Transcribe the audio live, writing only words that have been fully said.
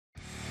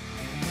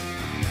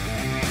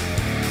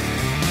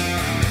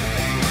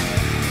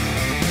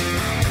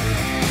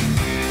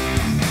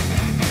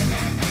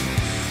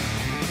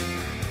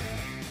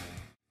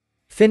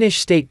Finnish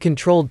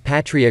state-controlled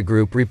Patria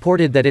Group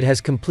reported that it has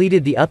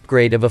completed the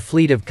upgrade of a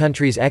fleet of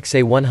country's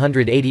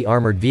XA-180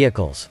 armored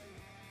vehicles.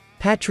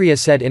 Patria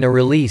said in a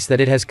release that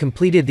it has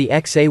completed the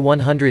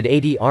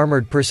XA-180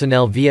 armored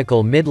personnel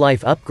vehicle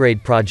midlife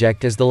upgrade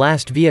project as the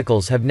last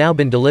vehicles have now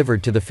been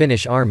delivered to the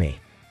Finnish Army.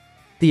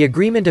 The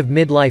Agreement of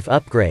Midlife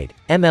Upgrade,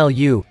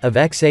 MLU, of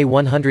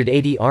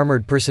XA-180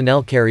 armored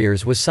personnel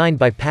carriers was signed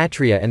by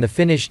Patria and the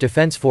Finnish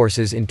Defence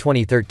Forces in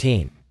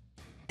 2013.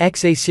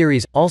 XA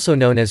series, also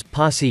known as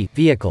Pasi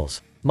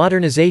vehicles,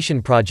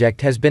 modernization project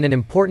has been an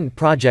important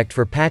project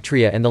for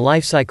Patria, and the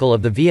lifecycle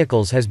of the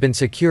vehicles has been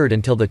secured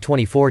until the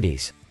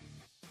 2040s.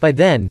 By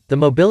then, the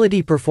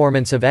mobility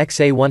performance of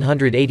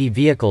XA-180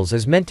 vehicles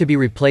is meant to be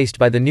replaced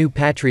by the new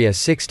Patria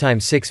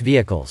 6x6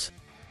 vehicles.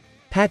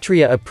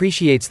 Patria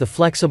appreciates the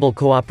flexible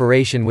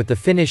cooperation with the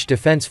Finnish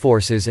Defence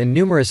Forces and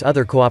numerous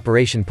other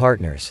cooperation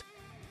partners.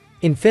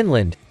 In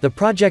Finland, the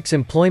project's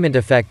employment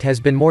effect has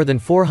been more than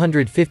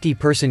 450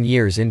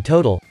 person-years in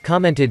total,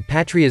 commented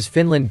Patria's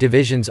Finland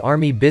Division's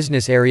Army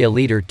Business Area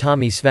leader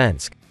Tommi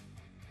Svensk.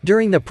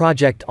 During the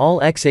project,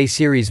 all XA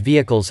series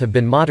vehicles have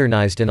been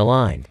modernized and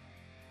aligned.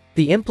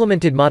 The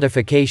implemented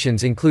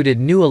modifications included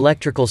new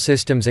electrical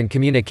systems and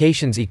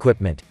communications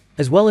equipment,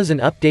 as well as an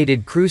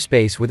updated crew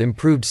space with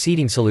improved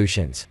seating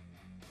solutions.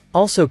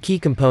 Also, key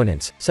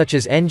components, such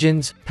as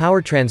engines, power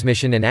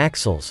transmission and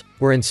axles,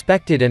 were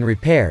inspected and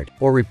repaired,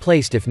 or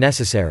replaced if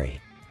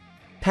necessary.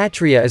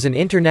 Patria is an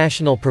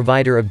international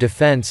provider of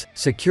defense,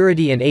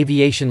 security and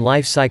aviation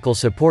life cycle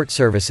support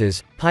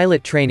services,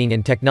 pilot training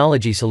and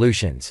technology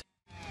solutions.